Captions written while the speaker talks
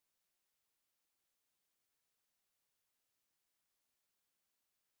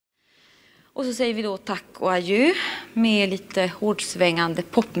Och så säger vi då tack och adjö med lite hårdsvängande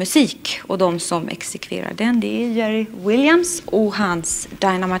popmusik. Och de som exekverar den, det är Jerry Williams och hans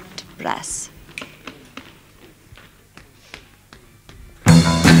Dynamite Brass.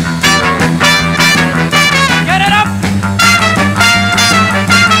 Get it up!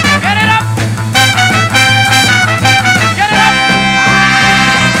 Get it up! Get it up!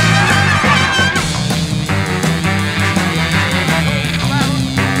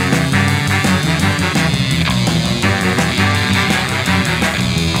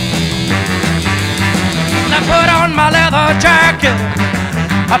 I put on my leather jacket,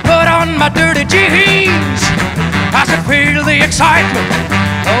 I put on my dirty jeans. I could feel the excitement,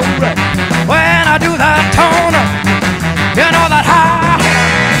 oh, when I do that tone. You know that high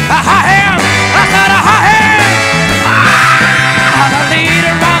hand, I said a high hand. I'm the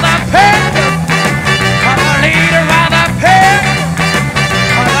leader of the pit, I'm the leader of the pit,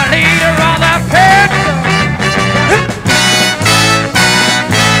 I'm the leader of the pit.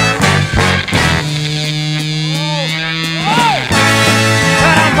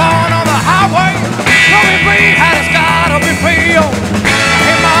 Said I'm born on the highway, so be free, had it's gotta be free. Oh,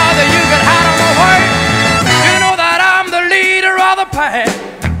 hey mother, you get out of my way. You know that I'm the leader of the pack.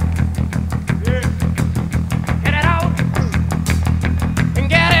 Get it out and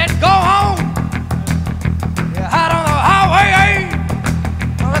get it, go home. You're out on the highway, hey.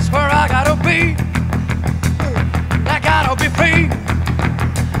 Well, that's where I gotta be. I gotta be free.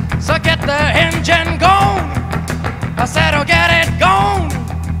 So get the engine going. I said, oh, get it going.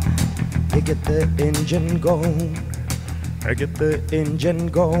 You get the engine going. I get the engine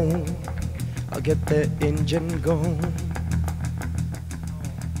going. I'll get the engine going.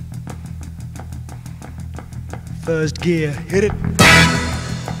 First gear, hit it.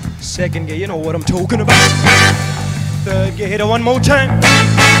 Second gear, you know what I'm talking about. Third gear, hit it one more time.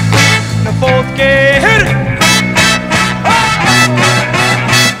 And the fourth gear, hit it.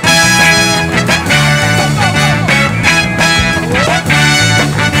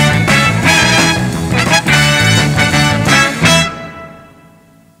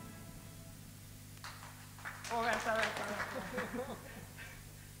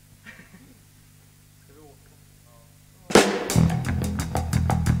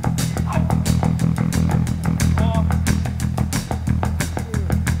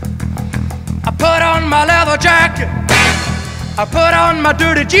 I put on my leather jacket, I put on my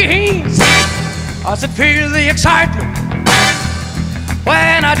dirty jeans. I said feel the excitement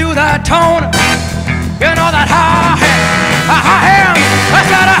when I do that tone. You know that high hand, that's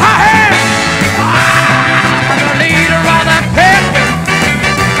not a high hand. I'm the leader of the pit,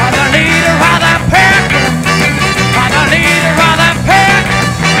 I'm the leader of the pit, I'm the leader of the pit.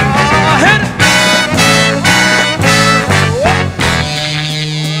 Oh, hit it.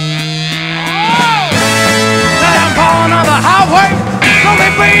 On the highway, so be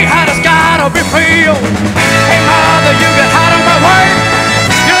free, how it's gotta be free. Oh, hey mother, you get out of my way.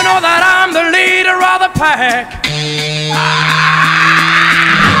 You know that I'm the leader of the pack.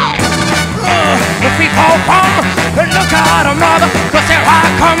 If we fall from, look out, mother, 'cause here I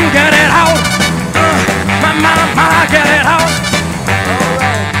come, get it out. My, get it out.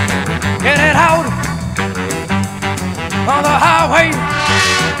 Get it out on the highway.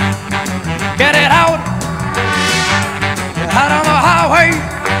 Get it out. Out on the highway.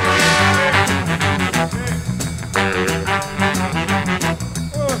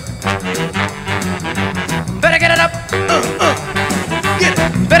 Better get it up.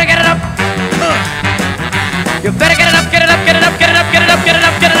 Better get it up. You better get it up, get it up, get it up, get it up, get it up, get it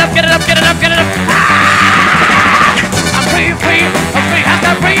up, get it up, get it up, get it up, get it up.